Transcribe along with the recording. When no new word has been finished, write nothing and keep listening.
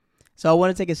So I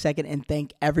want to take a second and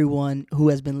thank everyone who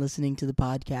has been listening to the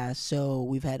podcast. So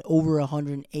we've had over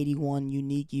 181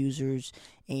 unique users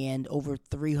and over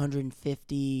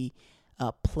 350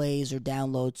 plays or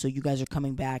downloads. So you guys are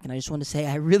coming back, and I just want to say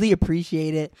I really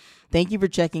appreciate it. Thank you for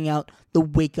checking out the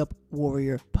Wake Up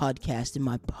Warrior podcast in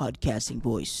my podcasting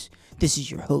voice. This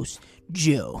is your host,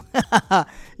 Joe.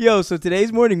 Yo, so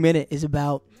today's Morning Minute is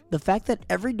about the fact that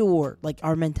every door, like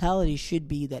our mentality should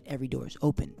be that every door is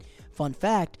open. Fun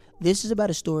fact, this is about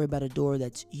a story about a door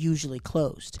that's usually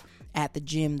closed. At the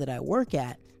gym that I work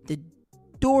at, the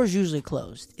door is usually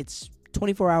closed. It's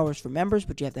 24 hours for members,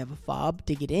 but you have to have a fob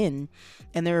to get in.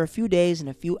 And there are a few days and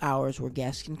a few hours where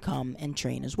guests can come and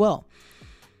train as well.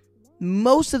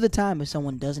 Most of the time, if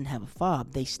someone doesn't have a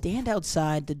fob, they stand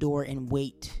outside the door and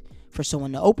wait for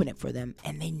someone to open it for them,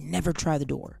 and they never try the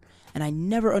door. And I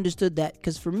never understood that,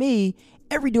 because for me,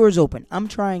 every door is open. I'm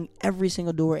trying every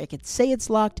single door. I could say it's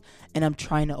locked, and I'm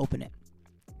trying to open it.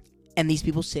 And these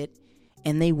people sit,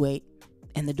 and they wait,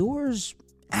 and the doors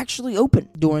actually open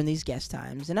during these guest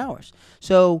times and hours.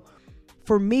 So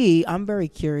for me, I'm very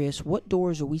curious, what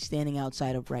doors are we standing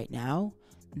outside of right now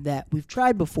that we've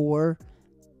tried before,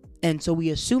 and so we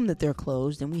assume that they're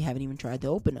closed, and we haven't even tried to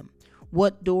open them?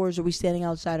 What doors are we standing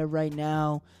outside of right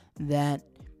now that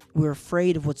we're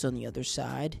afraid of what's on the other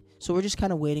side, so we're just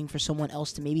kind of waiting for someone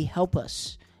else to maybe help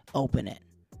us open it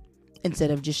instead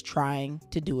of just trying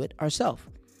to do it ourselves?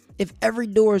 If every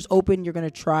door is open, you're going to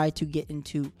try to get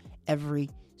into every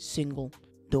single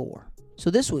door. So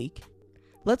this week,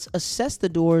 let's assess the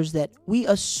doors that we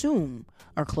assume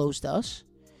are closed to us,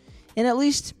 and at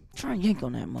least try and yank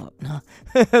on that mug. No,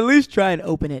 at least try and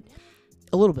open it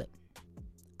a little bit.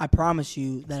 I promise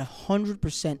you that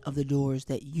 100% of the doors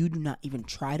that you do not even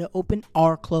try to open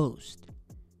are closed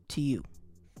to you.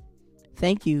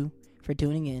 Thank you for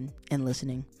tuning in and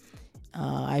listening.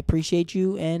 I appreciate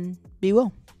you, and be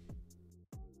well.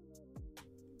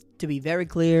 To be very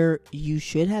clear, you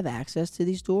should have access to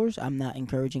these doors. I'm not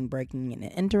encouraging breaking and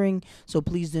entering, so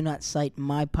please do not cite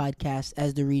my podcast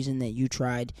as the reason that you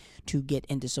tried to get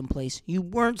into some place you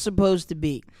weren't supposed to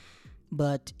be.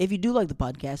 But if you do like the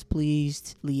podcast,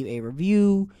 please leave a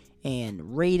review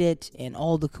and rate it and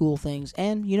all the cool things.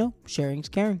 And, sharing's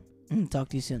caring. Talk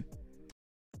to you soon.